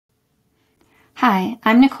Hi,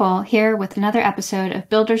 I'm Nicole here with another episode of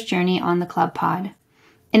Builder's Journey on the Club Pod.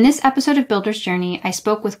 In this episode of Builder's Journey, I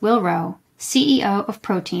spoke with Will Rowe, CEO of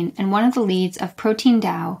Protein and one of the leads of Protein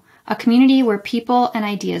DAO, a community where people and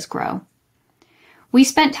ideas grow. We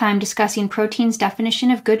spent time discussing Protein's definition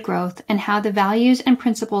of good growth and how the values and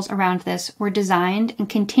principles around this were designed and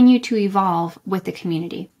continue to evolve with the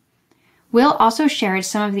community. Will also shared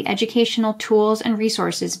some of the educational tools and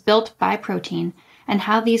resources built by Protein and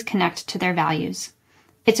how these connect to their values.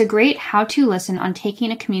 It's a great how-to listen on taking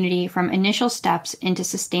a community from initial steps into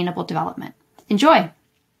sustainable development. Enjoy!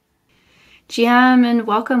 GM and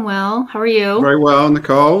welcome, Will. How are you? Very well,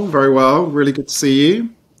 Nicole. Very well. Really good to see you.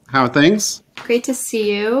 How are things? Great to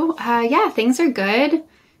see you. Yeah, things are good.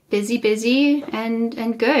 Busy,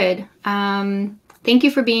 and good. Thank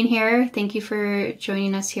you for being here. Thank you for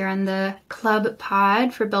joining us here on the Club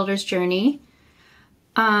Pod for Builder's Journey.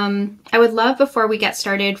 I would love, before we get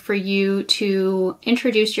started, for you to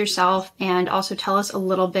introduce yourself and also tell us a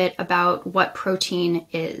little bit about what Protein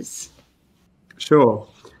is. Sure.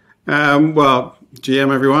 Well,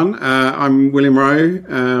 GM everyone, I'm William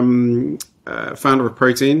Rowe, founder of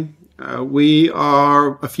Protein. We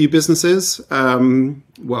are a few businesses,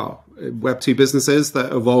 Web 2 businesses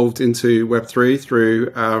that evolved into Web 3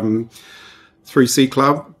 through C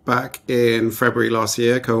Club back in February last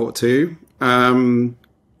year, cohort 2.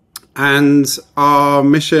 And our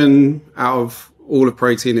mission out of all of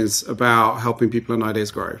Protein is about helping people and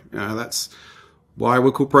ideas grow. That's why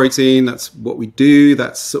we're called Protein. That's what we do.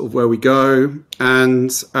 That's sort of where we go. And,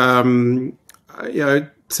 to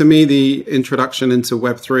me, the introduction into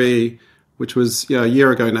Web3, which was a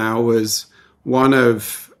year ago now, was one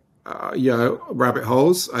of rabbit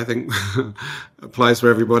holes. I think applies for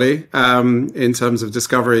everybody in terms of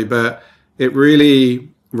discovery, but it really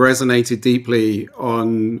resonated deeply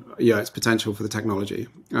on its potential for the technology,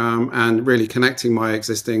 and really connecting my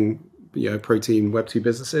existing Protein Web 2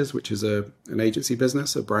 businesses, which is an agency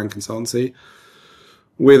business, a brand consultancy,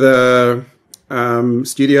 with a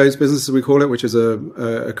studios business, as we call it, which is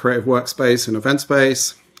a creative workspace and event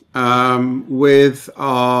space, with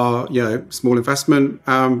our small investment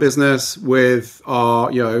business, with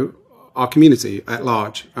our community at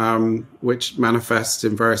large, which manifests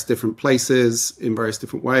in various different places, in various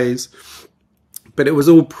different ways. But it was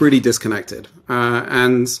all pretty disconnected.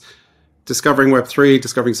 And discovering Web3,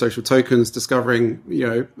 discovering social tokens, discovering,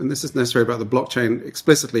 and this isn't necessarily about the blockchain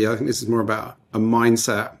explicitly, I think this is more about a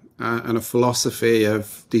mindset and a philosophy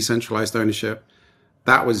of decentralized ownership.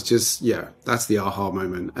 That was just, that's the aha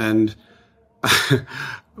moment. And I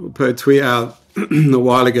put a tweet out a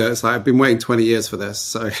while ago. It's like, I've been waiting 20 years for this.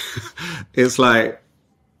 So it's like,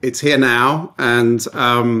 it's here now. And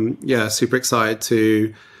super excited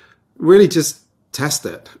to really just test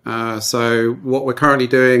it. So what we're currently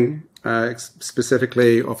doing,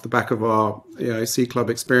 specifically off the back of our C Club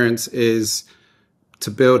experience, is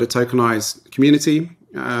to build a tokenized community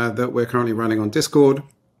that we're currently running on Discord,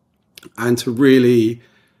 and to really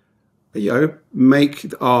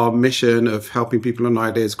make our mission of helping people and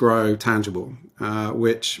ideas grow tangible,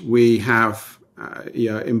 which we have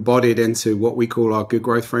embodied into what we call our good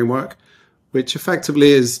growth framework, which effectively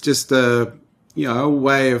is just a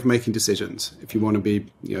way of making decisions. If you want to be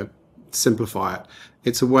simplify it,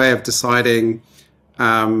 it's a way of deciding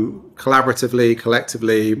collaboratively,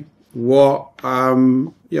 collectively,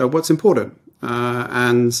 what's important,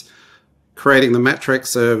 and creating the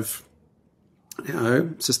metrics of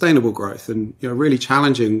sustainable growth, and really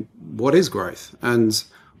challenging what is growth and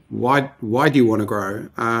why do you want to grow.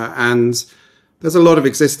 And there's a lot of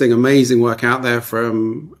existing amazing work out there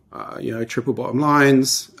from triple bottom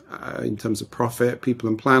lines in terms of profit, people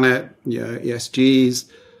and planet, ESGs.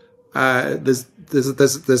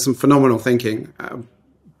 There's some phenomenal thinking,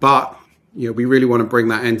 but we really want to bring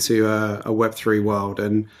that into a Web3 world.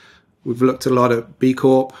 And we've looked a lot at B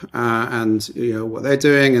Corp and what they're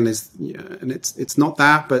doing, and it's not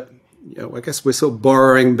that, but I guess we're sort of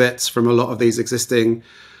borrowing bits from a lot of these existing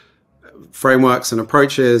frameworks and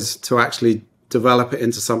approaches to actually develop it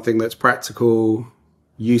into something that's practical,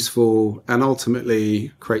 useful, and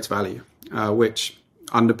ultimately creates value, which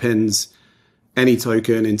underpins any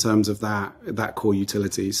token in terms of that core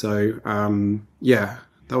utility. So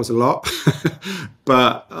that was a lot,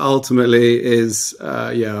 but ultimately is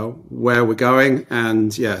where we're going,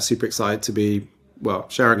 and super excited to be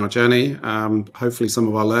sharing our journey. Hopefully some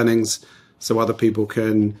of our learnings, so other people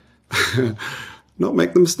can not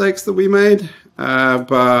make the mistakes that we made.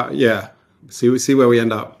 But see where we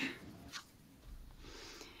end up.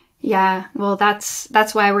 Yeah, well, that's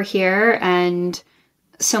why we're here, and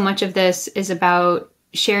so much of this is about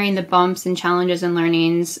sharing the bumps and challenges and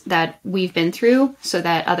learnings that we've been through so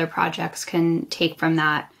that other projects can take from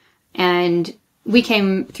that. And we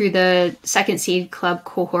came through the second Seed Club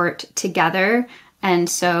cohort together. And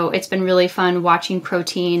so it's been really fun watching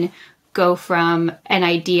Protein go from an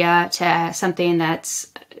idea to something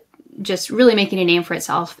that's just really making a name for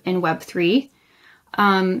itself in Web3.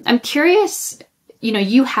 I'm curious,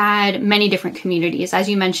 you had many different communities. As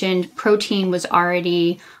you mentioned, Protein was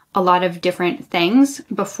already a lot of different things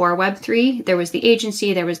before Web3. There was the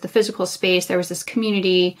agency, there was the physical space, there was this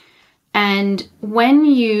community. And when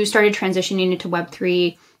you started transitioning into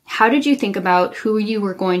Web3, how did you think about who you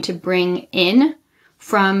were going to bring in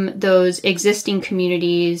from those existing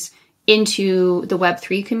communities into the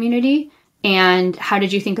Web3 community? And how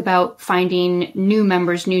did you think about finding new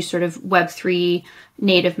members, new sort of Web3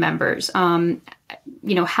 native members?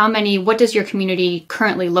 What does your community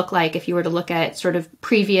currently look like if you were to look at sort of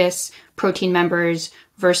previous Protein members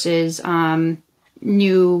versus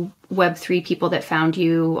new Web3 people that found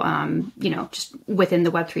you, just within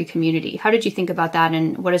the Web3 community? How did you think about that,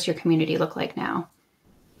 and what does your community look like now?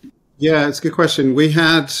 Yeah, it's a good question.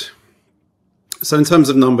 So in terms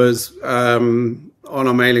of numbers, on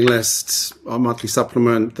our mailing list, our monthly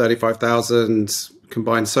supplement, 35,000,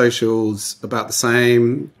 combined socials, about the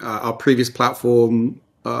same. Our previous platform,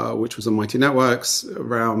 which was on Mighty Networks,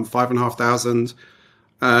 around 5,500.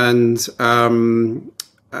 And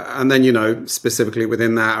then, specifically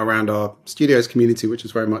within that, around our studios community, which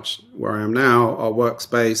is very much where I am now, our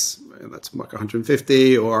workspace, that's like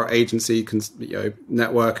 150, or our agency,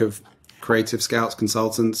 network of creative scouts,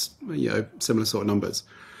 consultants, similar sort of numbers.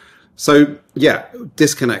 So yeah,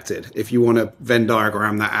 disconnected, if you want to Venn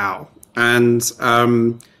diagram that out. And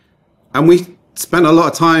we spent a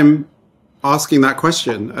lot of time asking that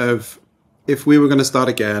question of, if we were going to start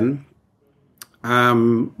again,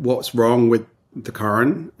 what's wrong with the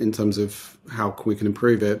current in terms of how we can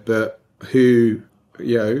improve it, but who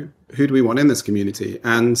do we want in this community?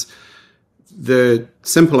 And the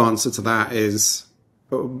simple answer to that is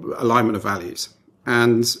alignment of values.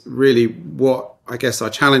 And really what I guess our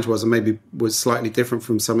challenge was, and maybe was slightly different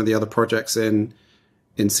from some of the other projects in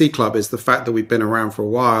C Club, is the fact that we've been around for a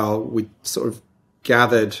while. We sort of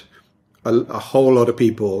gathered a whole lot of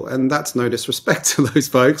people, and that's no disrespect to those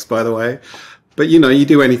folks, by the way. But, you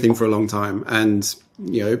do anything for a long time, and,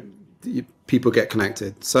 people get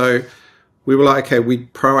connected. So we were like, okay, we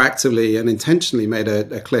proactively and intentionally made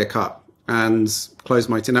a clear cut and closed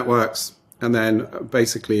Mighty Networks, and then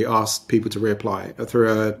basically asked people to reapply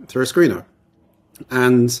through a screener.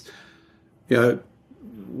 And,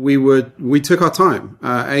 we took our time,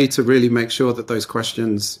 to really make sure that those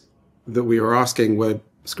questions that we were asking were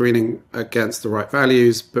screening against the right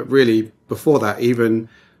values, but really before that, even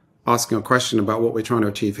asking a question about what we're trying to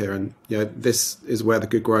achieve here. And this is where the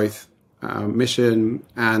good growth mission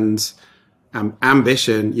and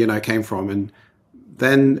ambition, came from. And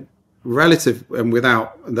then to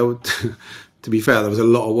be fair, there was a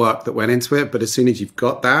lot of work that went into it. But as soon as you've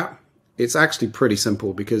got that, it's actually pretty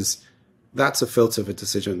simple, because that's a filter for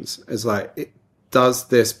decisions. It's like, does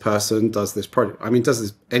this person, does this project, does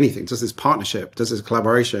this partnership, does this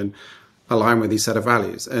collaboration align with these set of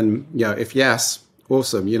values? And, if yes,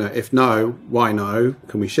 awesome. If no, why no?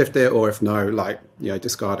 Can we shift it? Or if no,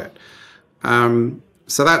 discard it.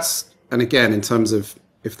 So that's, and again, in terms of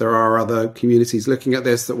if there are other communities looking at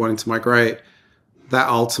this that wanting to migrate, that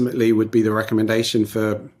ultimately would be the recommendation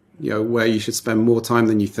for, where you should spend more time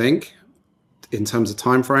than you think. In terms of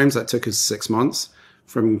timeframes, that took us 6 months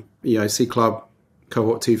from, C Club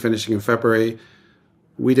cohort 2 finishing in February.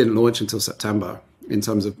 We didn't launch until September in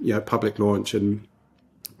terms of, public launch. And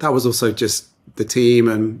that was also just the team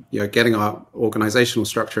and, getting our organizational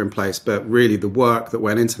structure in place. But really the work that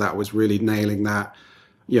went into that was really nailing that,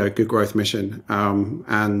 good growth mission,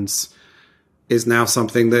 and is now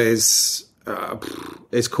something that is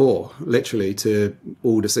core, literally, to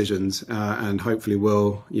all decisions, and hopefully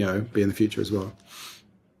will, be in the future as well.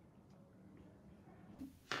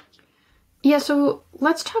 Yeah, so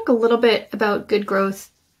let's talk a little bit about good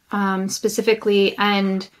growth specifically.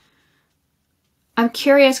 And I'm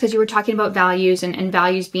curious, because you were talking about values and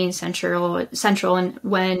values being central. And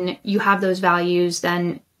when you have those values,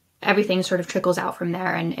 then everything sort of trickles out from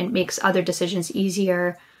there, and it makes other decisions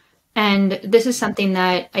easier. And this is something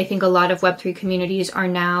that I think a lot of Web3 communities are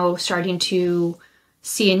now starting to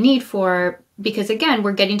see a need for, because again,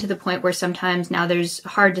 we're getting to the point where sometimes now there's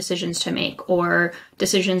hard decisions to make, or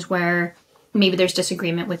decisions where maybe there's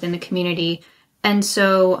disagreement within the community. And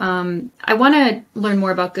so I want to learn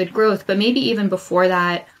more about good growth, but maybe even before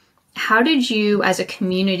that, how did you as a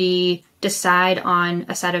community decide on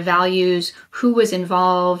a set of values? Who was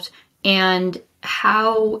involved? And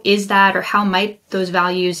how is that, or how might those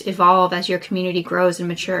values evolve as your community grows and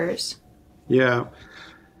matures? Yeah,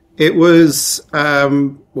 it was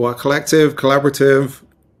collective, collaborative,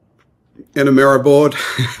 in a mirror board,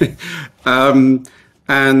 and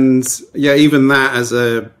yeah, even that as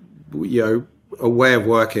a way of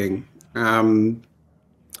working,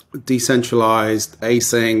 decentralized,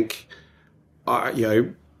 async,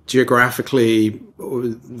 geographically,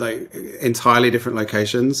 like entirely different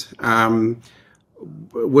locations,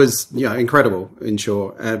 was incredible in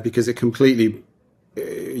short, because it completely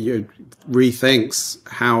rethinks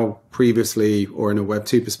how previously, or in a Web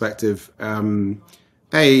 2 perspective,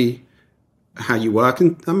 how you work.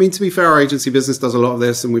 And I mean, to be fair, our agency business does a lot of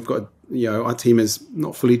this, and we've got, our team is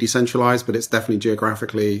not fully decentralized, but it's definitely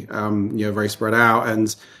geographically, very spread out.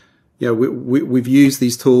 And, we've used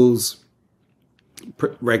these tools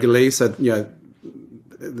regularly. So,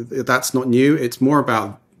 that's not new. It's more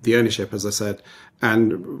about the ownership, as I said,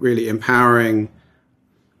 and really empowering.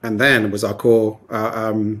 And then was our core,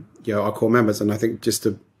 our core members. And I think just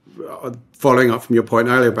to, following up from your point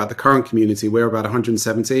earlier about the current community, we're about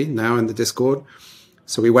 170 now in the Discord.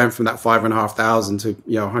 So we went from that 5,500 to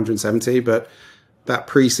 170. But that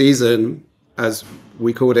pre-season, as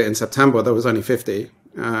we called it in September, there was only 50,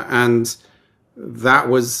 and that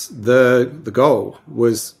was the goal,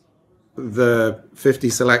 was the 50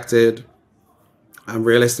 selected, and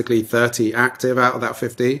realistically 30 active out of that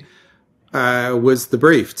 50. Was the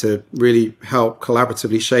brief to really help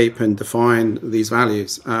collaboratively shape and define these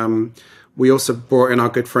values. We also brought in our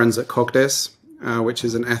good friends at Cogdis, which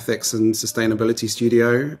is an ethics and sustainability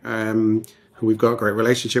studio, who we've got a great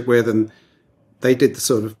relationship with, and they did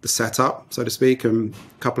the setup, so to speak, and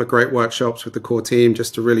a couple of great workshops with the core team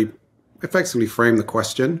just to really effectively frame the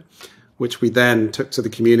question, which we then took to the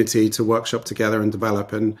community to workshop together and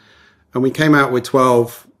develop. And we came out with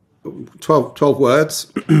 12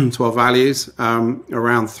 words, 12 values,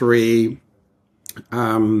 around three,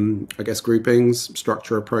 groupings: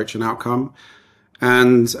 structure, approach, and outcome.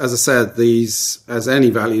 And as I said, these, as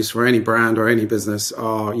any values for any brand or any business,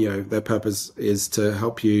 are, their purpose is to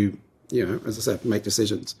help you, as I said, make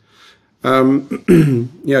decisions.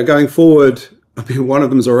 Going forward, I mean, one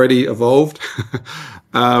of them's already evolved.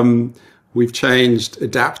 We've changed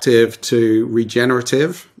adaptive to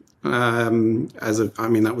regenerative.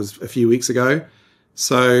 That was a few weeks ago.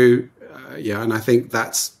 So, and I think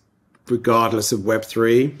that's, regardless of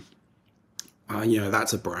Web3,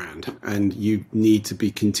 that's a brand, and you need to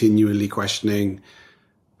be continually questioning,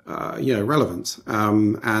 relevance,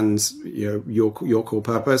 and, your core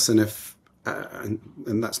purpose. And if,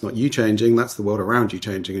 and that's not you changing, that's the world around you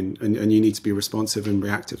changing, and you need to be responsive and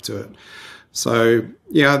reactive to it. So,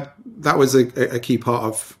 that was a key part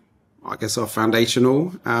of, I guess, our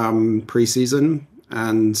foundational pre-season,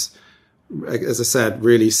 and as I said,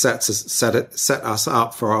 really set us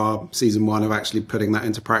up for our season one of actually putting that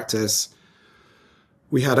into practice.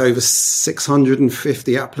 We had over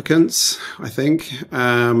 650 applicants, I think,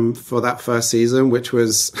 for that first season, which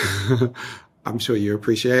was, I'm sure you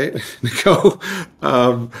appreciate, Nicole.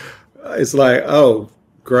 It's like, oh,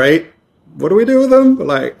 great. What do we do with them?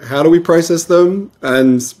 Like, how do we process them?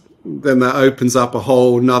 And then that opens up a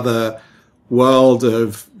whole nother world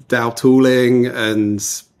of DAO tooling and,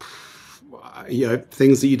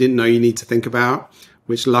 things that you didn't know you need to think about,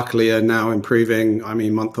 which luckily are now improving,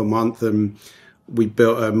 month on month. And we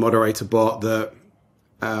built a moderator bot that,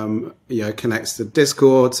 connects to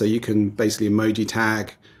Discord. So you can basically emoji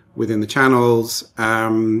tag within the channels.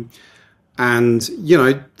 And,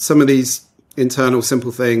 some of these internal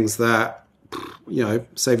simple things that,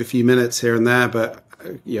 save a few minutes here and there, but,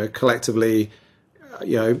 collectively,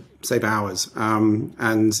 save hours.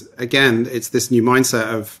 And again, it's this new mindset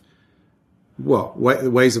of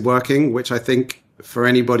ways of working, which I think for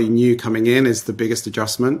anybody new coming in is the biggest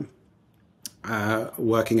adjustment.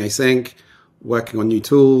 Working async, working on new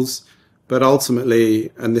tools, but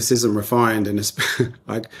ultimately, and this isn't refined, and it's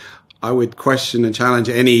like, I would question and challenge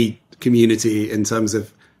any community in terms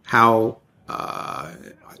of how,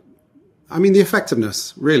 the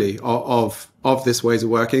effectiveness really of this ways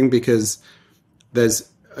of working, because there's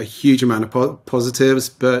a huge amount of positives,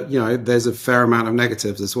 but there's a fair amount of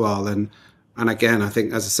negatives as well. And again, I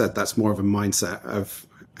think, as I said, that's more of a mindset of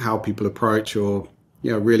how people approach or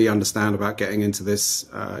really understand about getting into this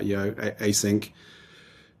async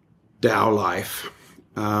DAO life,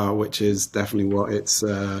 which is definitely what it's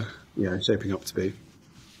shaping up to be.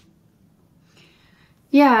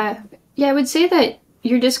 Yeah, I would say that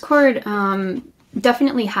your Discord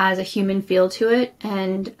definitely has a human feel to it.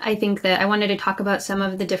 And I think that I wanted to talk about some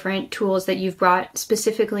of the different tools that you've brought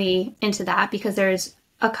specifically into that, because there's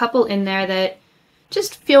a couple in there that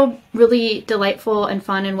just feel really delightful and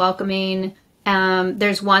fun and welcoming.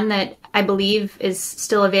 There's one that I believe is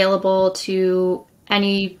still available to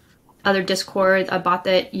any other Discord, a bot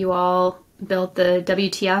that you all built, the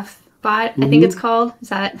WTF bot, I think it's called. Is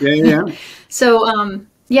that? Yeah.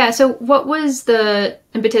 So what was the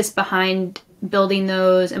impetus behind building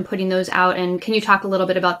those and putting those out? And can you talk a little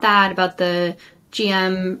bit about that, about the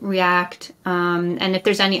GM React, and if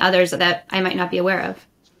there's any others that I might not be aware of?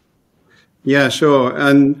 Yeah, sure.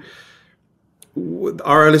 And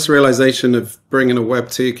our earliest realization of bringing a Web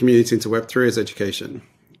 2 community into Web 3 is education.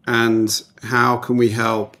 And how can we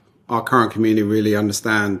help our current community really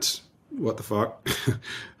understand what the fuck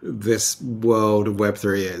this world of Web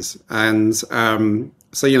 3 is? And so,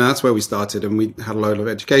 that's where we started. And we had a load of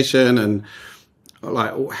education and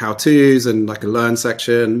like how-tos and like a learn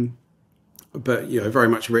section, but, very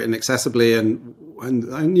much written accessibly.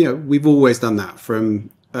 And we've always done that from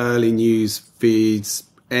early news feeds,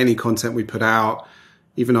 any content we put out,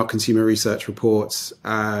 even our consumer research reports.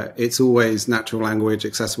 It's always natural language,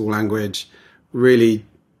 accessible language, really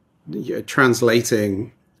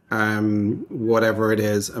translating whatever it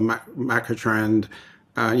is, a macro trend.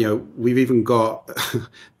 We've even got,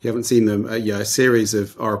 you haven't seen them, a series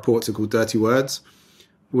of our reports are called Dirty Words,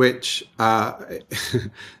 which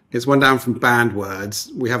is one down from banned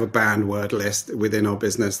words. We have a banned word list within our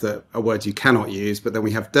business that are words you cannot use, but then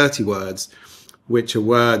we have dirty words, which are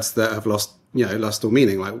words that have lost all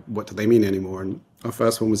meaning. Like, what do they mean anymore? And our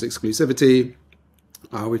first one was exclusivity.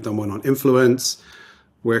 We've done one on influence.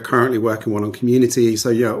 We're currently working one on community.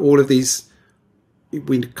 So, all of these,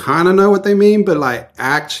 we kind of know what they mean, but like,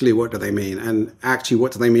 actually, what do they mean? And actually,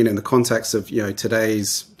 what do they mean in the context of,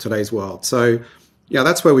 today's world? So,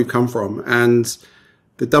 that's where we've come from. And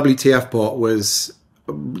the WTF bot was,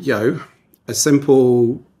 a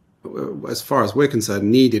simple, as far as we're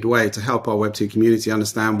concerned, needed way to help our Web2 community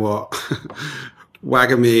understand what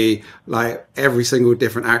WAGMI, like every single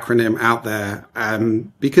different acronym out there.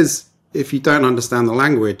 Because if you don't understand the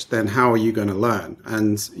language, then how are you going to learn?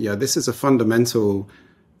 And this is a fundamental,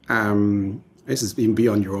 this is even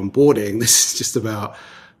beyond your onboarding. This is just about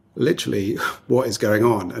literally what is going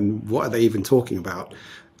on and what are they even talking about?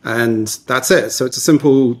 And that's it. So it's a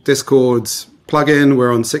simple Discord plugin.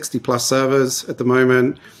 We're on 60 plus servers at the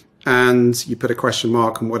moment. And you put a question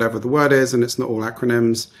mark on whatever the word is, and it's not all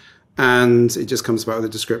acronyms. And it just comes back with a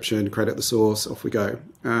description, credit the source, off we go.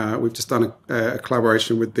 We've just done a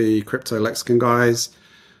collaboration with the Crypto Lexicon guys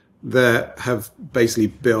that have basically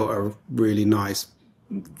built a really nice,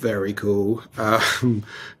 very cool,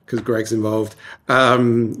 because Greg's involved,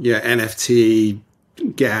 NFT,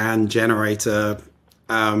 GAN generator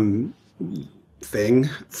thing,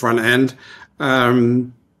 front end.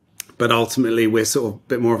 But ultimately, we're sort of a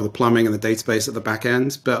bit more of the plumbing and the database at the back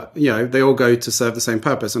end. But, they all go to serve the same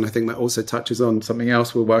purpose. And I think that also touches on something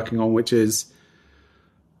else we're working on, which is,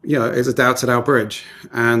 is a DAO to DAO bridge,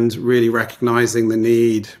 and really recognizing the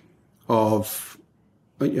need of,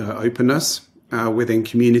 openness within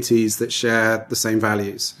communities that share the same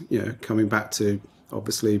values. Coming back to,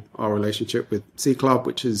 obviously, our relationship with C Club,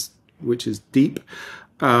 which is deep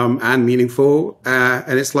and meaningful.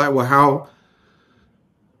 And it's like, well,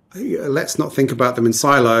 let's not think about them in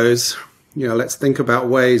silos. Let's think about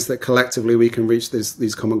ways that collectively we can reach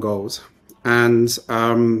these common goals. And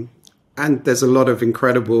there's a lot of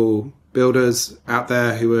incredible builders out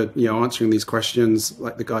there who are answering these questions,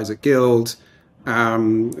 like the guys at Guild,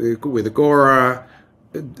 with Agora.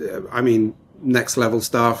 I mean, next level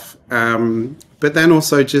stuff. But then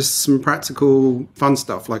also just some practical fun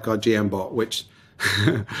stuff like our GM bot, which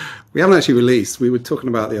we haven't actually released. We were talking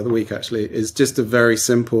about the other week, actually. Is just a very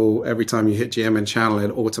simple, every time you hit GM and channel,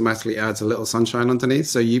 it automatically adds a little sunshine underneath.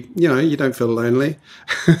 So you don't feel lonely.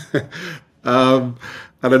 I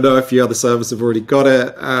don't know if the other servers have already got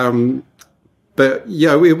it. But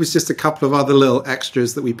it was just a couple of other little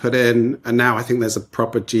extras that we put in. And now I think there's a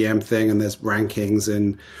proper GM thing, and there's rankings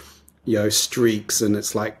and, streaks, and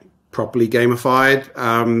it's like properly gamified.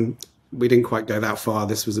 We didn't quite go that far.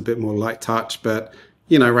 This was a bit more light touch, but,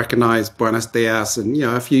 recognize Buenos Dias and,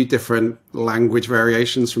 a few different language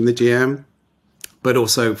variations from the GM, but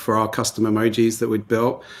also for our custom emojis that we'd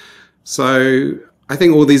built. So I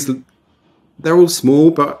think all these, they're all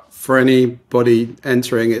small, but for anybody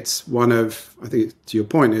entering, it's one of, I think to your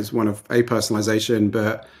point, is one of a personalization,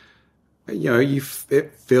 but,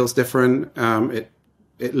 it feels different.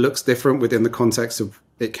 It looks different within the context of,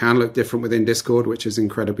 it can look different within Discord, which is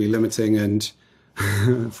incredibly limiting. And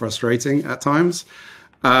frustrating at times.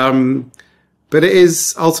 But it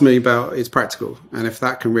is ultimately about, it's practical. And if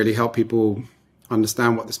that can really help people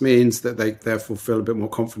understand what this means, that they therefore feel a bit more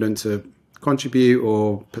confident to contribute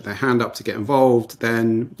or put their hand up to get involved,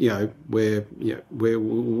 then, we're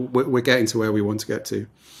getting to where we want to get to.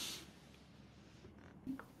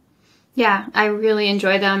 Yeah, I really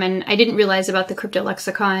enjoy them. And I didn't realize about the Crypto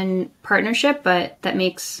Lexicon partnership, but that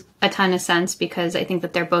makes a ton of sense because I think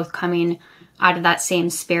that they're both coming out of that same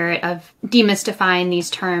spirit of demystifying these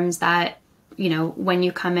terms that, when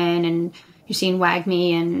you come in and you're seeing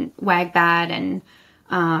WAGMI and WAGBAD and,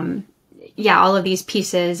 all of these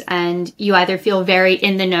pieces, and you either feel very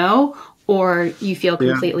in the know or you feel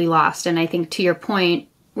completely lost. And I think to your point,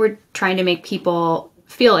 we're trying to make people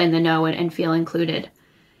feel in the know and feel included.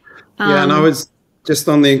 And I was just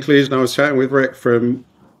on the inclusion. I was chatting with Rick from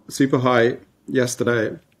Super High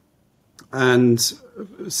yesterday, and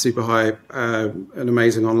Super High, an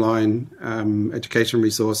amazing online education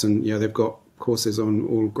resource, and they've got courses on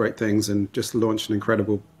all great things, and just launched an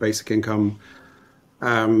incredible basic income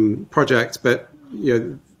project. But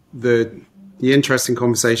the interesting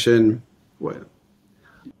conversation,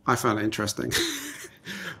 I found it interesting,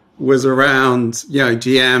 was around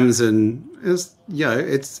GMs, and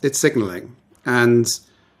it's signaling, and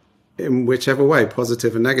in whichever way,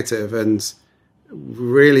 positive and negative, and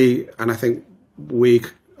really, and I think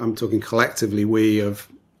I'm talking collectively,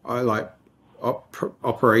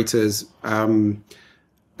 operators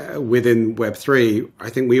within Web3, I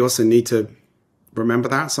think we also need to remember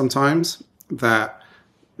that sometimes, that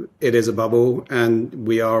it is a bubble and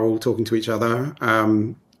we are all talking to each other,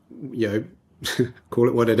 call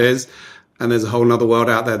it what it is. And there's a whole nother world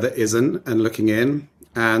out there that isn't, and looking in,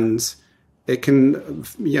 and it can,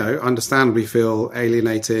 understandably feel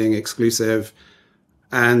alienating, exclusive.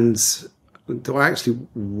 And do I actually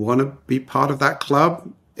want to be part of that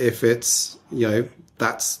club if it's,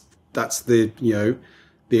 that's the,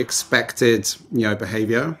 the expected,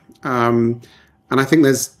 behavior. And I think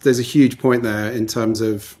there's a huge point there in terms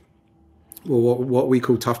of what we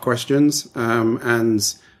call tough questions,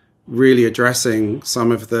 and really addressing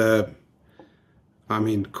some of the,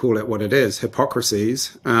 call it what it is,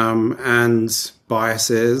 hypocrisies, and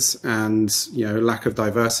biases, and, lack of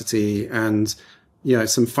diversity, and,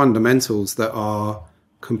 some fundamentals that are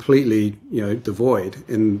completely, devoid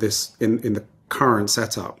in the current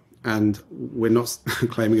setup. And we're not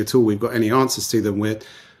claiming at all we've got any answers to them.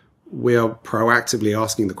 We are proactively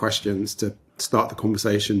asking the questions to start the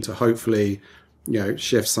conversation, to hopefully,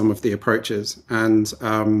 shift some of the approaches. And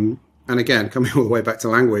again, coming all the way back to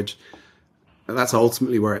language, that's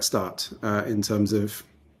ultimately where it starts, in terms of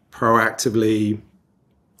proactively,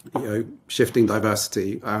 shifting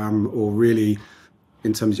diversity, or really,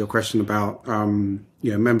 in terms of your question about,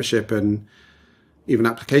 membership and even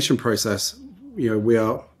application process,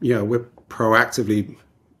 we're proactively,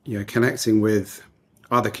 connecting with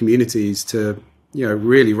other communities to,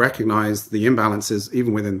 really recognize the imbalances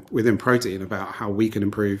even within Protein, about how we can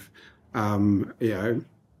improve,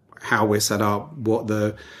 how we're set up, what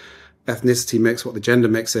the ethnicity mix, what the gender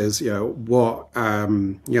mix is, what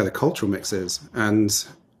the cultural mix is, and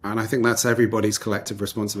I think that's everybody's collective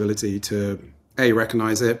responsibility to A,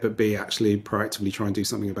 recognize it, but B, actually proactively try and do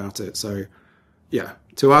something about it. So,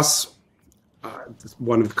 to us,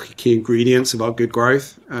 one of the key ingredients of our good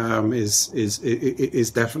growth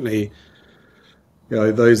is definitely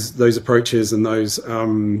those approaches and those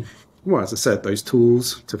as I said, those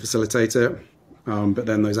tools to facilitate it. But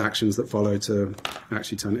then those actions that follow to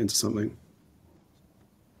actually turn it into something.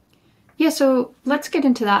 Yeah, so let's get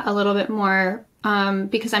into that a little bit more,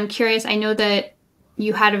 because I'm curious. I know that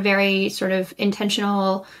you had a very sort of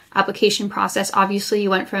intentional application process. Obviously, you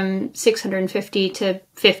went from 650 to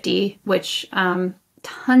 50, which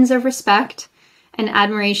tons of respect and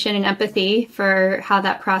admiration and empathy for how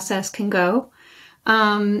that process can go.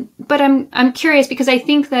 But I'm curious, because I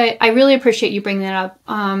think that I really appreciate you bringing that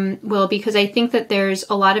up, Will, because I think that there's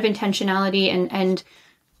a lot of intentionality and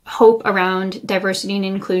hope around diversity and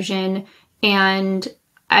inclusion. And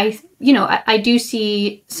I do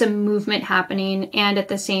see some movement happening. And at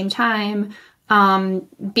the same time,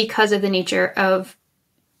 because of the nature of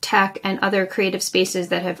tech and other creative spaces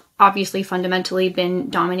that have obviously fundamentally been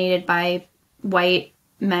dominated by white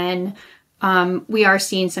men, we are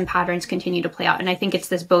seeing some patterns continue to play out. And I think it's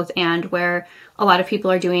this both and, where a lot of people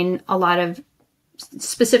are doing a lot of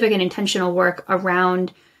specific and intentional work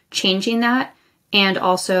around changing that. And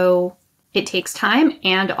also it takes time.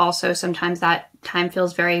 And also sometimes that time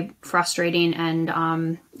feels very frustrating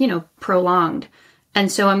and, prolonged.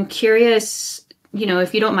 And so I'm curious,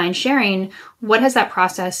 if you don't mind sharing, what has that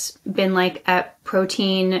process been like at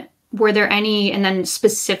Protein? Were there any, and then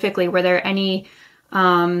specifically, were there any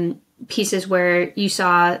pieces where you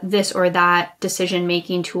saw this or that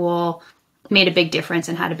decision-making tool made a big difference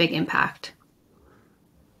and had a big impact?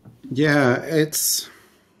 Yeah,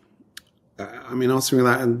 answering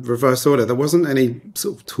that in reverse order, there wasn't any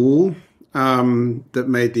sort of tool that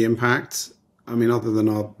made the impact. Other than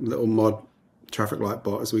our little mod traffic light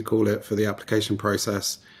bot, as we call it, for the application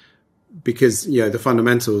process, because, the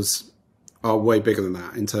fundamentals are way bigger than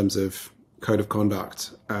that in terms of code of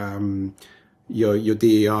conduct, your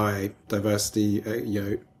DEI, diversity,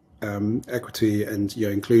 equity, and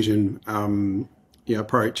your inclusion,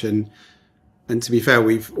 approach. And to be fair,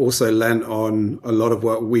 we've also lent on a lot of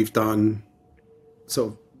work we've done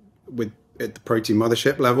sort of at the Protein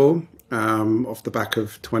mothership level, off the back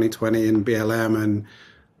of 2020 and BLM. And,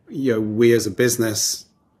 we as a business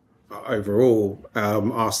overall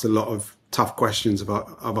asked a lot of tough questions of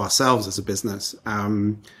ourselves as a business,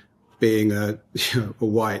 being a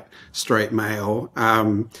white, straight male.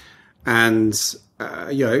 I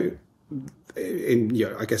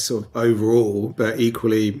guess sort of overall, but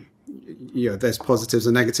equally, there's positives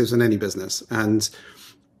and negatives in any business, and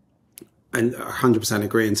 100%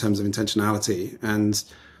 agree in terms of intentionality. And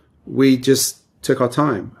we just took our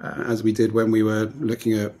time, as we did when we were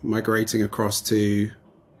looking at migrating across to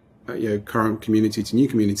current community to new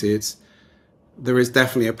community. There is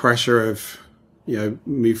definitely a pressure of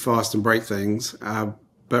move fast and break things,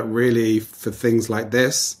 but really for things like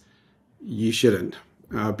this, you shouldn't,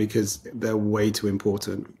 because they're way too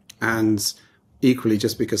important. And equally,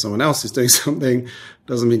 just because someone else is doing something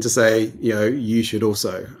doesn't mean to say, you should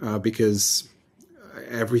also, because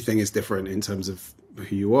everything is different in terms of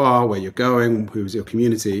who you are, where you're going, who's your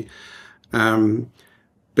community.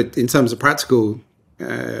 But in terms of practical,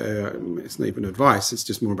 it's not even advice, it's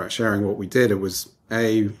just more about sharing what we did. It was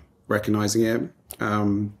A, recognizing it,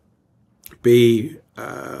 B,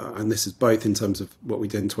 and this is both in terms of what we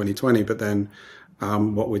did in 2020, but then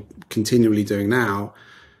what we're continually doing now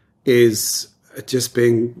is just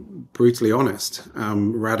being brutally honest,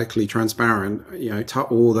 radically transparent,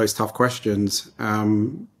 all those tough questions.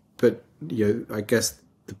 But, I guess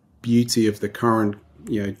the beauty of the current,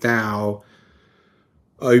 DAO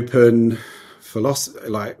open philosophy,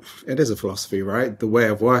 like it is a philosophy, right? The way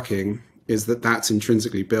of working is that's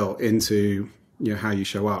intrinsically built into, how you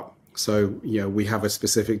show up. So, we have a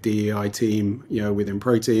specific DEI team, within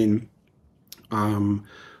Protein.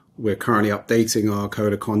 We're currently updating our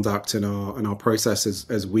code of conduct and our processes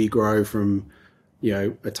as we grow from,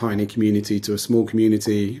 a tiny community to a small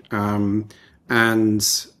community. And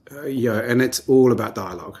it's all about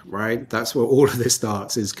dialogue, right? That's where all of this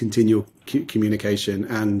starts, is continual communication.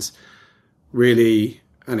 And really,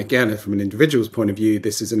 and again, from an individual's point of view,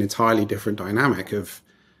 this is an entirely different dynamic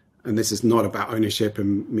and this is not about ownership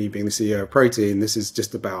and me being the CEO of Protein. This is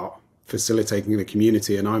just about facilitating the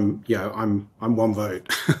community. And I'm one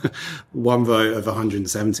vote, one vote of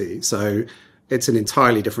 170. So it's an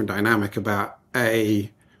entirely different dynamic about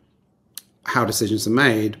A, how decisions are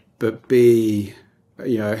made, but B,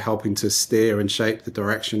 helping to steer and shape the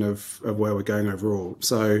direction of where we're going overall.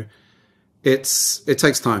 So it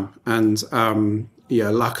takes time. And,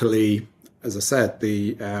 luckily, as I said,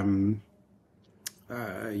 the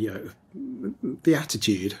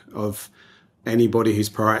attitude of anybody who's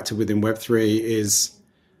proactive within Web3 is,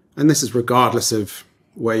 and this is regardless of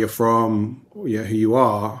where you're from, who you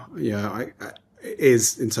are,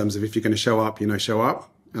 is in terms of if you're going to show up, show up.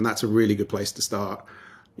 And that's a really good place to start.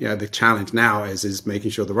 The challenge now is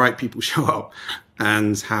making sure the right people show up,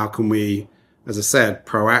 and how can we, as I said,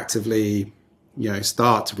 proactively,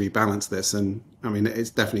 start to rebalance this. And it's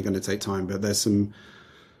definitely going to take time, but there's some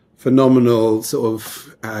phenomenal sort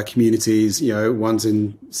of communities, one's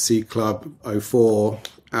in C Club 04,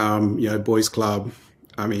 Boys Club.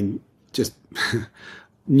 Just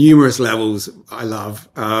numerous levels I love.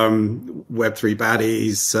 Web3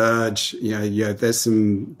 baddies, Surge, there's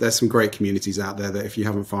some great communities out there that if you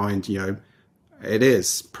haven't found, it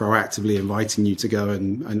is proactively inviting you to go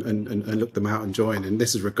and look them out and join. And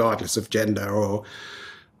this is regardless of gender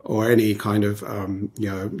or any kind of,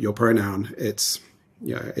 your pronoun. It's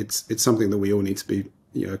something that we all need to be,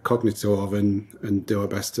 cognizant of and do our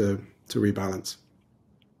best to rebalance.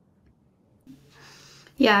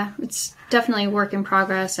 Yeah, it's definitely a work in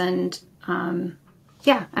progress. And I'm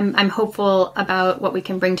hopeful about what we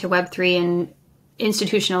can bring to Web3 and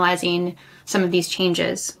institutionalizing some of these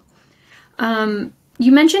changes. You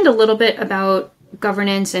mentioned a little bit about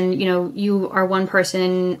governance, and you are one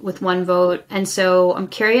person with one vote. And so I'm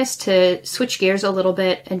curious to switch gears a little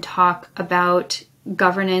bit and talk about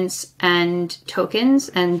governance and tokens.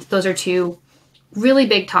 And those are two really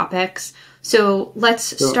big topics. So let's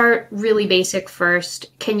start really basic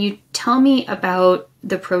first. Can you tell me about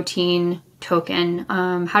the Protein token?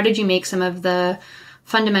 How did you make some of the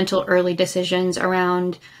fundamental early decisions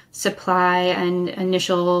around supply and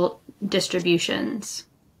initial distributions?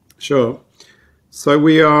 Sure. So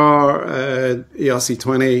we are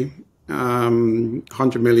ERC20,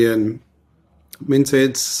 100 million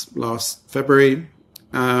minted last February.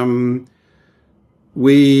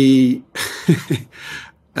 We,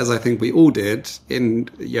 as I think we all did in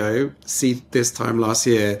seed this time last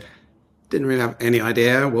year, didn't really have any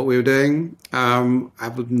idea what we were doing. I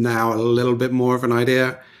have now a little bit more of an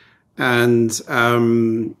idea. And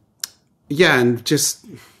and just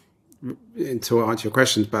to answer your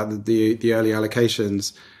questions about the early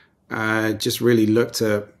allocations, just really looked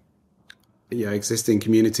at existing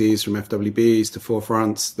communities from FWBs to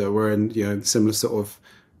forefronts that were in similar sort of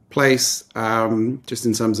place, just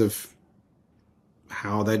in terms of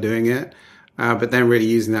how they're doing it, but then really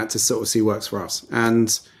using that to sort of see works for us.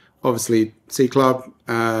 And obviously C Club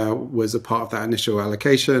was a part of that initial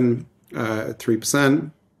allocation,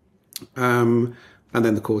 3%. And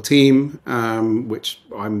then the core team, which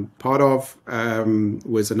I'm part of,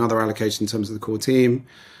 was another allocation in terms of the core team.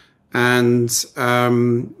 And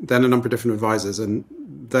then a number of different advisors. And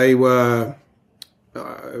they were,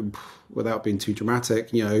 without being too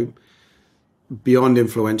dramatic, beyond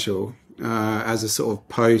influential as a sort of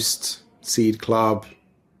post-seed club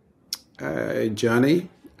journey.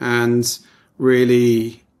 And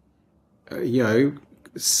really,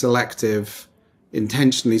 selective,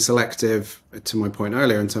 intentionally selective, to my point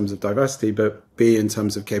earlier, in terms of diversity, but B, in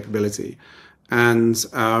terms of capability. And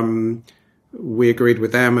we agreed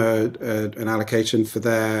with them an allocation for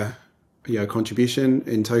their contribution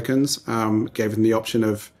in tokens, gave them the option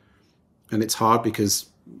of, and it's hard because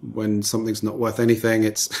when something's not worth anything,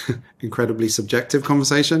 it's incredibly subjective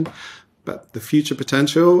conversation, but the future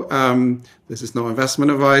potential, this is not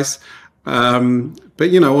investment advice,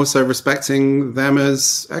 but also respecting them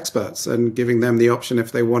as experts and giving them the option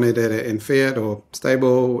if they wanted it in fiat or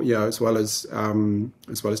stable, as well as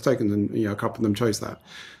tokens, and a couple of them chose that.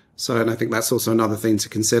 So, and I think that's also another thing to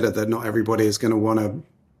consider, that not everybody is going to want to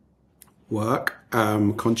work,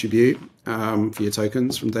 contribute for your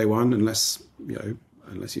tokens from day one, unless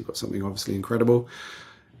you've got something obviously incredible.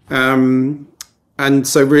 And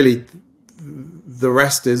so really, the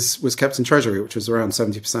rest was kept in treasury, which was around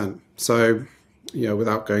 70%. So,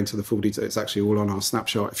 without going to the full detail, it's actually all on our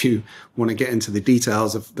snapshot. If you want to get into the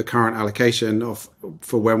details of the current allocation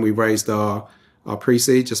for when we raised our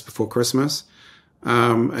pre-seed just before Christmas.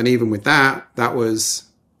 And even with that was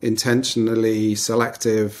intentionally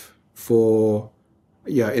selective for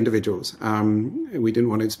individuals. We didn't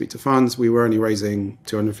want to speak to funds. We were only raising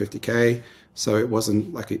 250K. So it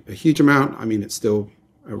wasn't like a huge amount. I mean, it's still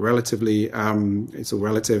it's all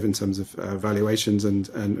relative in terms of valuations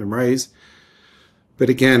and raise. But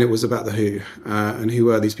again, it was about the who, and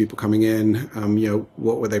who are these people coming in,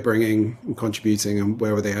 what were they bringing and contributing, and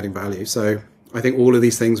where were they adding value. So I think all of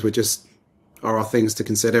these things are our things to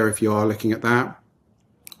consider if you are looking at that.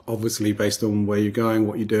 Obviously, based on where you're going,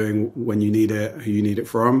 what you're doing, when you need it, who you need it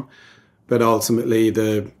from. But ultimately,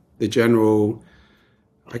 the general,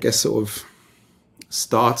 I guess, sort of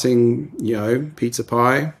starting, pizza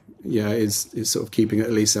pie, is sort of keeping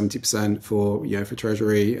at least 70% for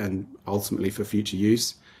treasury and ultimately for future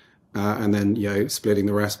use, and then splitting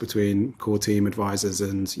the rest between core team, advisors,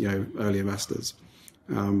 and early investors.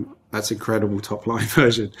 That's incredible top line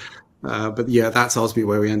version, but that's ultimately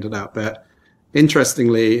where we ended up. But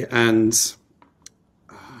interestingly, and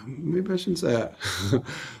maybe I shouldn't say it.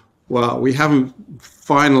 Well, we haven't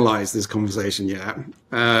finalized this conversation yet,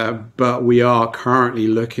 but we are currently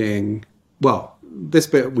looking, this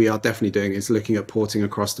bit we are definitely doing is looking at porting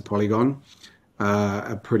across to Polygon,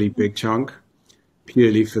 a pretty big chunk,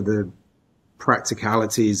 purely for the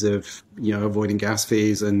practicalities of, avoiding gas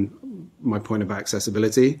fees and my point about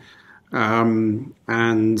accessibility. We've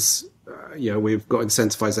got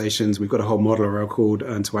incentivizations. We've got a whole model around called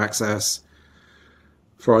Earn to Access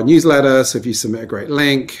for our newsletter. So if you submit a great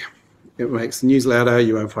link, it makes the newsletter,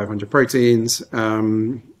 you earn 500 proteins.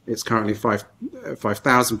 It's currently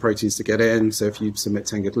 5,000 proteins to get in. So if you submit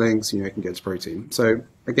 10 good links, you can get to protein. So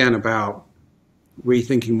again, about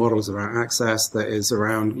rethinking models around access that is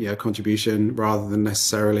around contribution rather than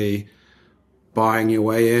necessarily buying your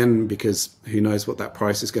way in, because who knows what that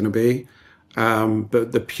price is going to be.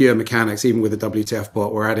 But the pure mechanics, even with the WTF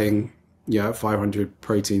bot, we're adding 500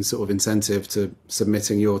 protein sort of incentive to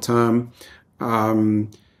submitting your term.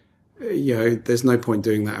 There's no point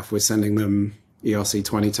doing that if we're sending them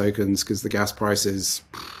ERC20 tokens, because the gas price is,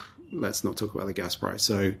 let's not talk about the gas price.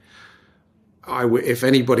 So if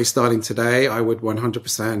anybody's starting today, I would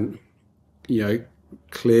 100%,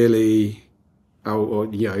 clearly,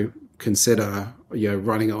 or consider,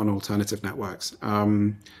 running it on alternative networks.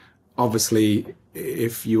 Obviously,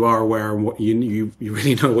 if you are aware of what you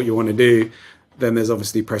really know what you want to do, then there's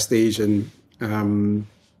obviously prestige, and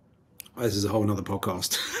this is a whole nother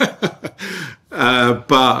podcast.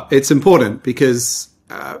 But it's important because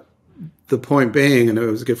the point being, and it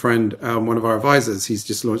was a good friend, one of our advisors, he's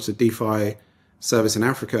just launched a DeFi service in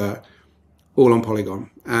Africa, all on Polygon.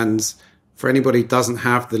 And for anybody who doesn't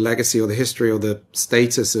have the legacy or the history or the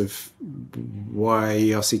status of why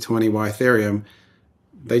ERC20, why Ethereum,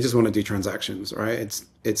 they just want to do transactions, right?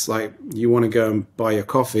 It's like you want to go and buy your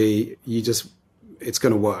coffee, it's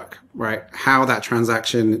going to work, right? How that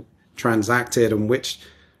transaction transacted and which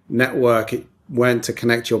network it went to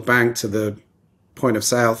connect your bank to the point of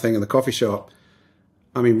sale thing in the coffee shop.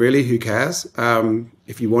 I mean, really, who cares?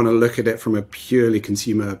 If you want to look at it from a purely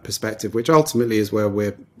consumer perspective, which ultimately is where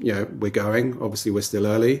we're going. Obviously, we're still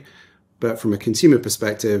early, but from a consumer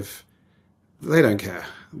perspective, they don't care.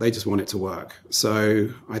 They just want it to work. So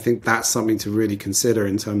I think that's something to really consider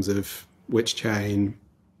in terms of which chain,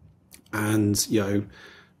 and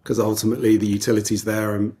because ultimately the utility's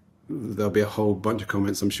there, and there'll be a whole bunch of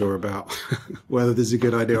comments, I'm sure, about whether this is a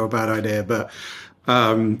good idea or a bad idea. But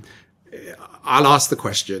I'll ask the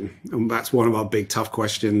question, and that's one of our big tough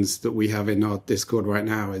questions that we have in our Discord right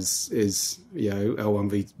now is L1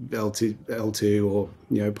 v L2, or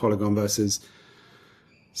Polygon versus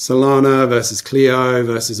Solana versus Clio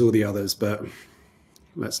versus all the others. But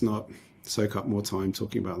let's not soak up more time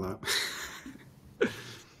talking about that.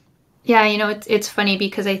 Yeah, it's funny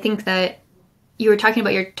because I think that you were talking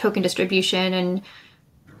about your token distribution, and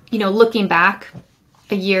looking back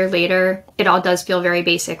a year later, it all does feel very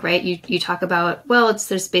basic, right? You talk about, well, it's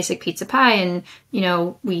this basic pizza pie, and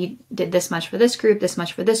we did this much for this group, this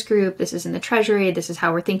much for this group, this is in the treasury, this is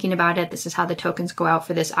how we're thinking about it, this is how the tokens go out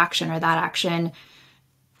for this action or that action.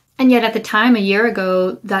 And yet at the time, a year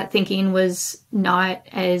ago, that thinking was not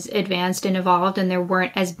as advanced and evolved, and there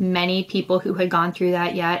weren't as many people who had gone through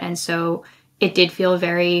that yet. And so it did feel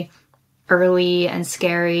very early and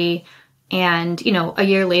scary. And, a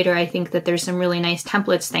year later, I think that there's some really nice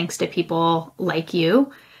templates thanks to people like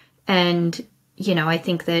you. And, I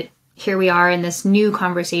think that here we are in this new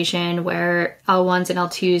conversation where L1s and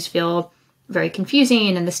L2s feel very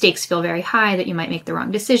confusing and the stakes feel very high that you might make the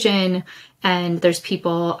wrong decision. And there's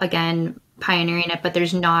people, again, pioneering it, but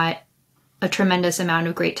there's not a tremendous amount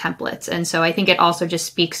of great templates. And so I think it also just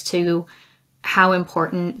speaks to how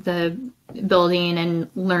important the building and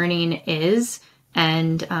learning is,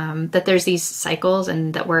 and that there's these cycles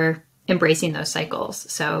and that we're embracing those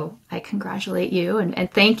cycles. So I congratulate you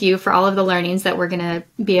and thank you for all of the learnings that we're going to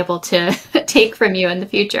be able to take from you in the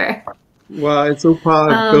future. Well, it's all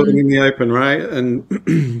part of building in the open, right?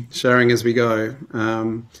 And sharing as we go.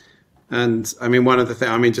 And I mean, one of the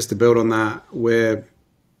things, just to build on that,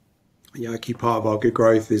 a key part of our good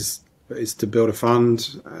growth is to build a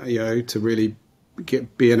fund, to really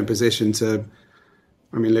be in a position to,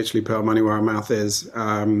 literally put our money where our mouth is,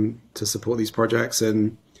 to support these projects.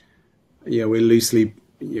 And, we're loosely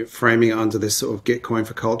framing it under this sort of Gitcoin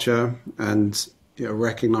for culture, and,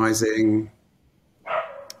 recognizing,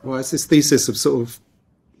 it's this thesis of sort of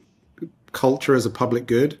culture as a public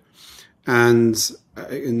good, and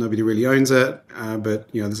nobody really owns it.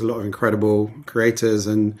 But, there's a lot of incredible creators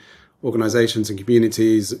and organizations and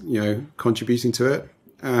communities, contributing to it.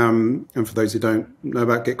 And for those who don't know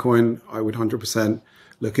about Gitcoin, I would 100%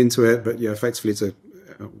 look into it. But effectively,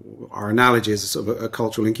 our analogy is a sort of a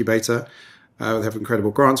cultural incubator. They have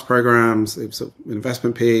incredible grants programs, they have sort of an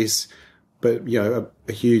investment piece, but a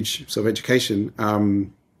huge sort of education,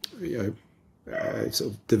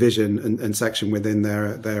 sort of division and section within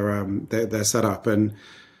their setup, and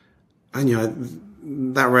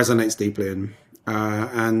that resonates deeply.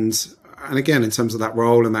 And again, in terms of that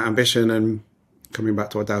role and that ambition, and coming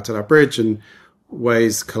back to our DAO to DAO bridge, and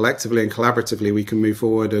ways collectively and collaboratively we can move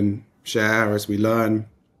forward and share as we learn.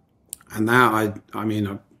 And that, I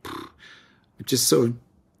just sort of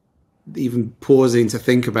even pausing to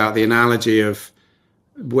think about the analogy of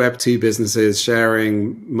Web2 businesses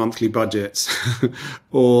sharing monthly budgets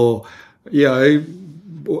or,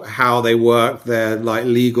 how they work their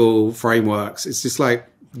legal frameworks. It's just like,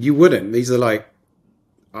 you wouldn't. These are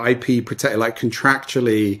IP protected,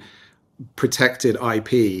 contractually protected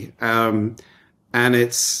IP. And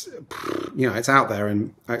it's, it's out there.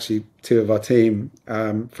 And actually, two of our team,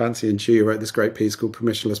 Fancy and Chu, wrote this great piece called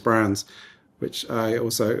Permissionless Brands, which I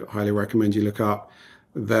also highly recommend you look up,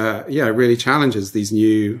 that, really challenges these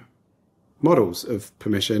new models of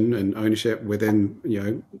permission and ownership within,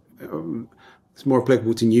 it's more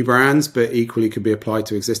applicable to new brands, but equally could be applied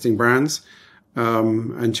to existing brands,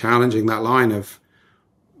 and challenging that line of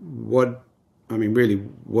what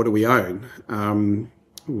do we own,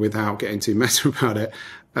 without getting too messy about it,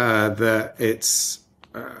 that it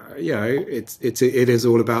is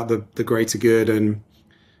all about the greater good and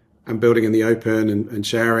building in the open and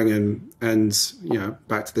sharing and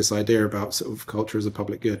back to this idea about sort of culture as a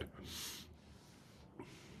public good.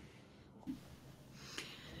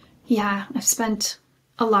 Yeah, I've spent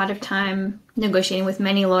a lot of time negotiating with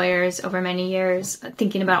many lawyers over many years,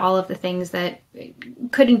 thinking about all of the things that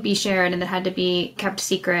couldn't be shared and that had to be kept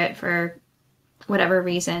secret for whatever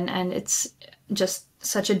reason. And it's just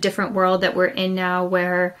such a different world that we're in now,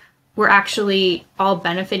 where we're actually all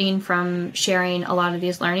benefiting from sharing a lot of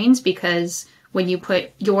these learnings, because when you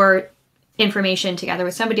put your information together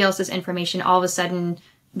with somebody else's information, all of a sudden,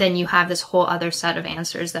 then you have this whole other set of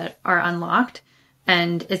answers that are unlocked.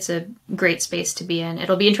 And it's a great space to be in.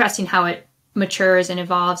 It'll be interesting how it matures and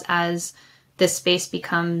evolves as this space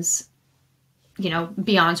becomes,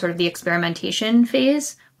 beyond sort of the experimentation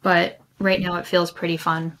phase. But right now it feels pretty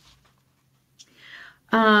fun.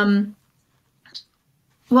 Well,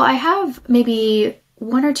 I have maybe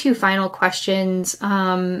one or two final questions.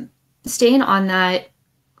 Staying on that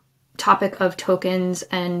topic of tokens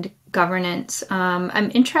and governance,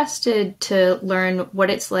 I'm interested to learn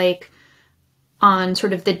what it's like on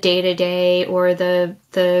sort of the day-to-day or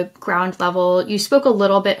the ground level. You spoke a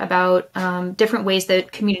little bit about different ways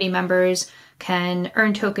that community members can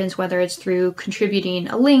earn tokens, whether it's through contributing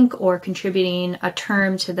a link or contributing a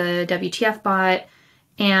term to the WTF bot.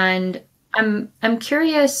 And I'm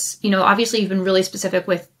curious, obviously you've been really specific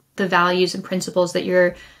with the values and principles that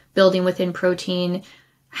you're building within Protein.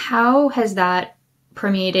 How has that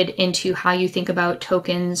permeated into how you think about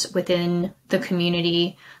tokens within the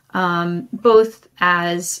community? Both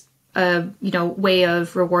as a way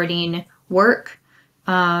of rewarding work,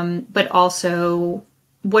 but also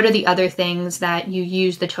what are the other things that you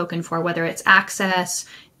use the token for, whether it's access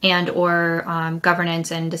and or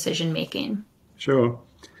governance and decision making? Sure.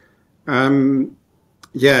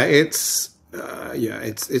 It's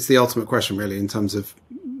the ultimate question really in terms of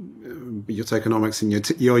your tokenomics and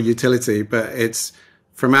your utility, but it's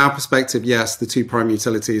from our perspective, yes, the two prime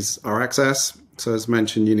utilities are access. So as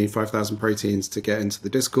mentioned, you need 5,000 proteins to get into the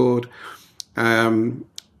Discord. And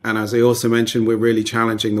as I also mentioned, we're really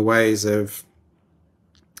challenging the ways of,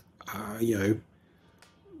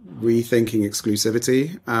 rethinking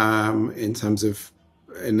exclusivity in terms of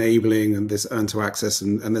enabling and this earn to access.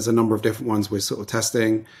 And there's a number of different ones we're sort of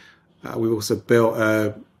testing. We've also built,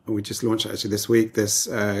 we just launched actually this week, this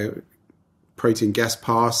Protein Guest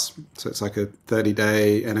Pass. So it's like a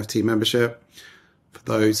 30-day NFT membership for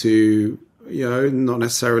those who not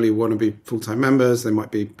necessarily want to be full-time members. They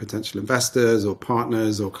might be potential investors or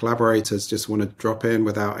partners or collaborators, just want to drop in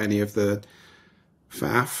without any of the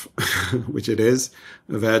faff, which it is,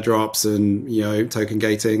 of airdrops and, token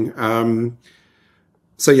gating.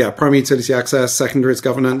 Primary utility access, secondary is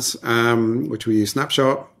governance, which we use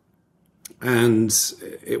Snapshot, and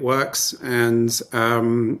it works. And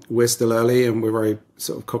we're still early and we're very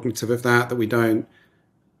sort of cognitive of that we don't,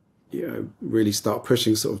 really start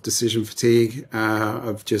pushing sort of decision fatigue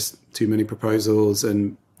of just too many proposals,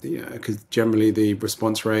 and because generally the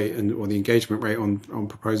response rate or the engagement rate on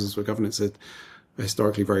proposals with governance are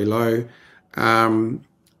historically very low. Those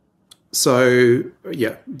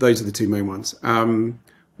are the two main ones.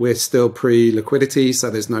 We're still pre-liquidity, so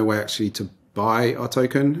there's no way actually to buy our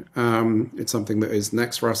token. It's something that is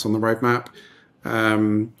next for us on the roadmap.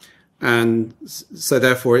 And so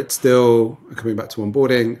therefore it's still coming back to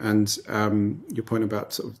onboarding and your point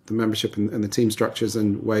about sort of the membership and the team structures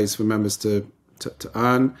and ways for members to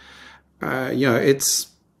earn. It's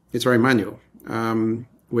very manual,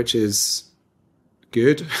 which is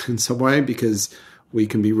good in some way because we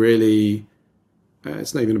can be really,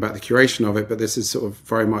 it's not even about the curation of it, but this is sort of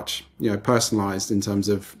very much, personalized in terms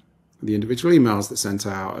of the individual emails that sent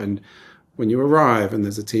out and when you arrive and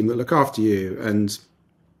there's a team that look after you and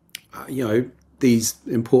these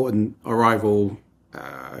important arrival,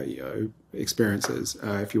 experiences,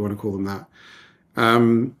 if you want to call them that.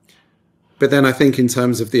 But then I think in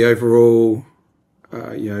terms of the overall,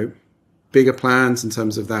 bigger plans in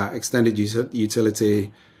terms of that extended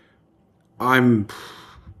utility, how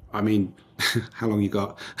long you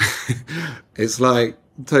got? It's like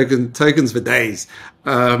tokens for days.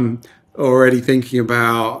 already thinking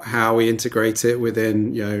about how we integrate it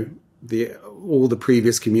within, all the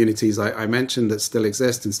previous communities I mentioned that still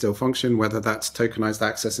exist and still function, whether that's tokenized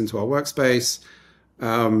access into our workspace,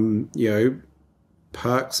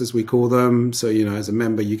 perks as we call them. So, as a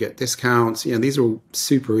member, you get discounts. These are all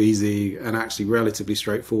super easy and actually relatively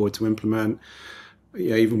straightforward to implement.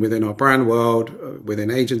 Even within our brand world, within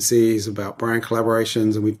agencies, about brand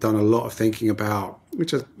collaborations. And we've done a lot of thinking about,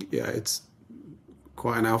 which is, it's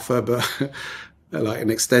quite an alpha, but like an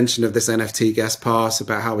extension of this NFT guest pass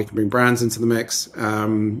about how we can bring brands into the mix,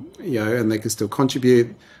 and they can still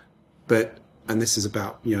contribute. And this is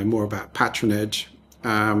about, more about patronage,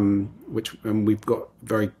 and we've got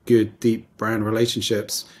very good, deep brand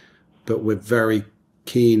relationships, but we're very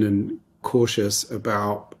keen and cautious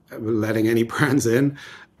about letting any brands in,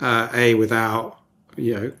 without,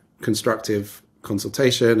 constructive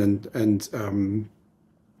consultation and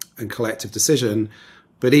collective decision,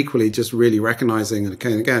 but equally just really recognizing, and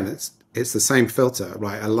again, it's the same filter,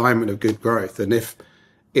 right? Alignment of good growth. And if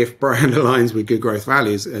brand aligns with good growth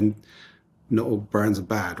values, and not all brands are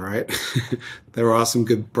bad, right? There are some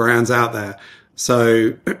good brands out there.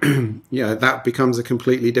 So, that becomes a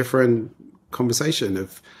completely different conversation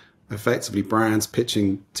of effectively brands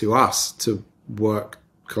pitching to us to work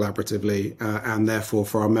collaboratively, and therefore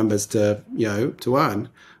for our members to earn,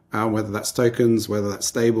 whether that's tokens, whether that's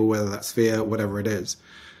stable, whether that's fiat, whatever it is.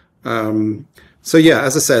 So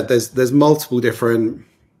as I said, there's multiple different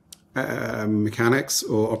mechanics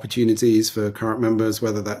or opportunities for current members,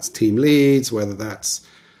 whether that's team leads, whether that's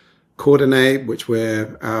coordinate, which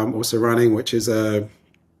we're also running, which is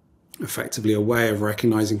effectively a way of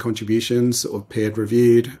recognizing contributions, sort of peer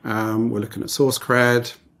reviewed. We're looking at source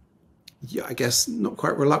cred. I guess not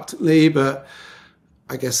quite reluctantly, but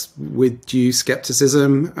I guess with due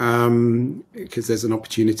skepticism, because there's an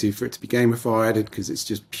opportunity for it to be gamified, because it's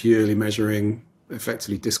just purely measuring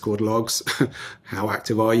effectively Discord logs. How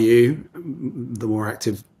active are you? The more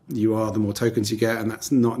active you are, the more tokens you get, and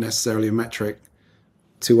that's not necessarily a metric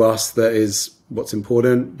to us that is what's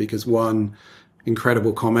important, because one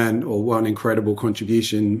incredible comment or one incredible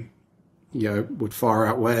contribution, would far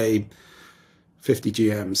outweigh 50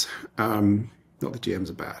 GMs. Not that GMs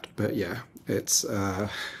are bad, but it's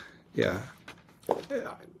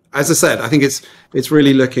as I said, I think it's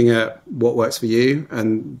really looking at what works for you,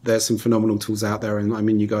 and there's some phenomenal tools out there. And I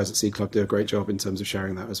mean, you guys at C Club do a great job in terms of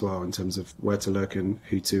sharing that as well, in terms of where to look and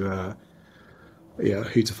who to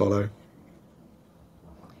follow.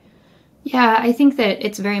 Yeah, I think that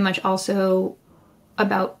it's very much also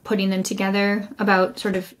about putting them together, about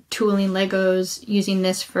sort of tooling Legos, using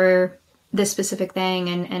this for this specific thing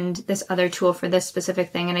and this other tool for this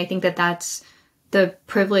specific thing. And I think that that's the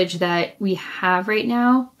privilege that we have right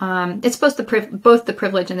now. It's both the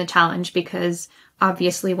privilege and the challenge, because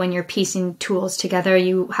obviously when you're piecing tools together,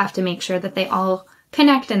 you have to make sure that they all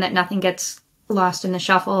connect and that nothing gets lost in the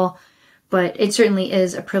shuffle. But it certainly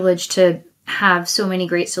is a privilege to have so many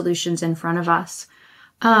great solutions in front of us.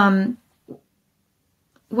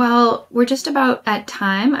 Well, we're just about at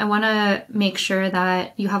time. I want to make sure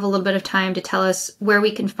that you have a little bit of time to tell us where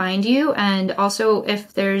we can find you, and also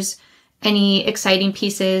if there's any exciting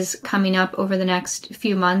pieces coming up over the next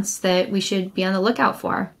few months that we should be on the lookout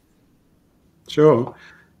for. Sure.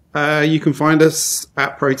 You can find us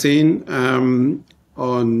at Protein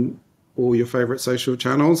on all your favorite social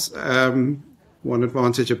channels. One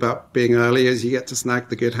advantage about being early is you get to snag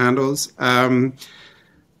the good handles.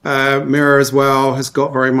 Mirror as well has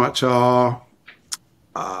got very much our,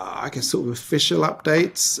 I guess, sort of official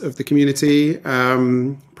updates of the community.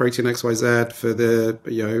 Protein XYZ for the,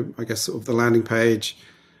 I guess, sort of the landing page.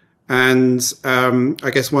 And I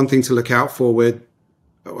guess one thing to look out for with,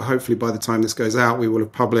 hopefully by the time this goes out, we will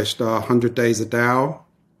have published our 100 Days of DAO,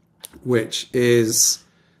 which is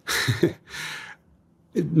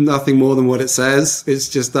nothing more than what it says. It's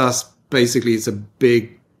just us. Basically, it's a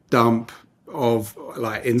big dump of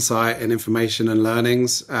like insight and information and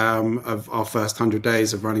learnings of our first 100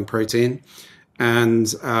 days of running Protein.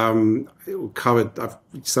 And it will cover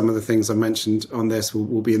some of the things I mentioned on this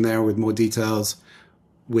will be in there with more details,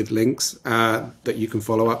 with links that you can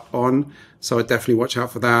follow up on. So I'd definitely watch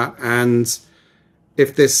out for that. And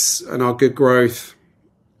if this and our good growth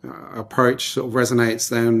approach sort of resonates,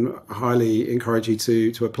 then I highly encourage you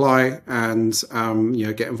to apply and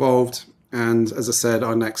get involved. And as I said,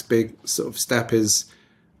 our next big sort of step is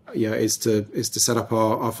to set up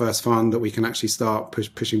our first fund that we can actually start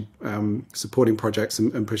pushing, supporting projects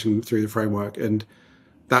and pushing them through the framework. And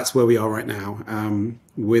that's where we are right now.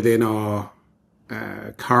 Within our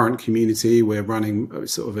current community, we're running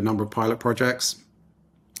sort of a number of pilot projects,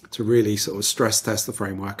 to really sort of stress test the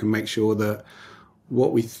framework and make sure that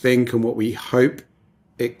what we think and what we hope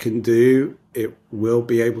it can do, it will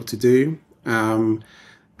be able to do.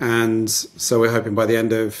 And so we're hoping by the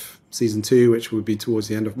end of season 2, which would be towards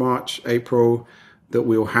the end of March, April, that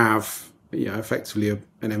we'll have, effectively an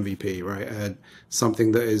MVP, right?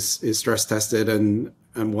 Something that is stress tested and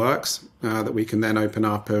works, that we can then open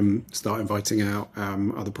up and start inviting out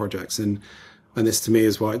other projects. And this to me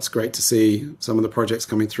is why it's great to see some of the projects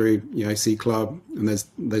coming through, C Club, and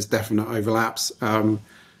there's definite overlaps.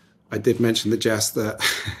 I did mention to Jess that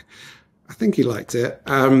I think he liked it,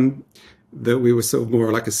 that we were sort of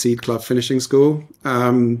more like a seed club finishing school,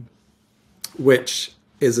 which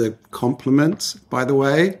is a compliment, by the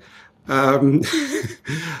way, in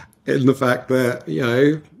the fact that,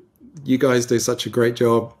 you guys do such a great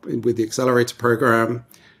job with the accelerator program,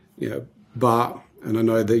 and I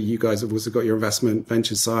know that you guys have also got your investment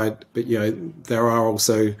venture side, but, there are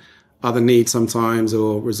also other needs sometimes,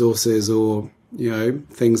 or resources, or,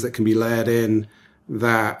 things that can be layered in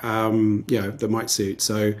that, that might suit.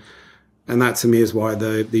 So, and that to me is why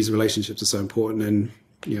these relationships are so important. And,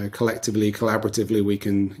 collectively, collaboratively, we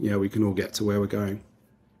can all get to where we're going.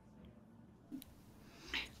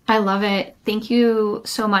 I love it. Thank you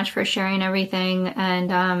so much for sharing everything.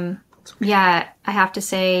 And I have to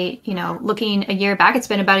say, looking a year back, it's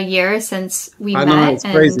been about a year since we met. Know, it's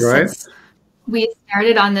crazy, right? Since we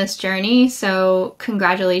started on this journey. So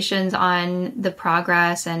congratulations on the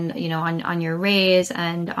progress and, on your raise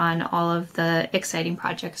and on all of the exciting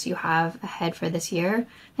projects you have ahead for this year.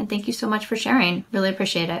 And thank you so much for sharing. Really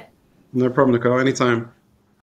appreciate it. No problem, Nicole. Anytime.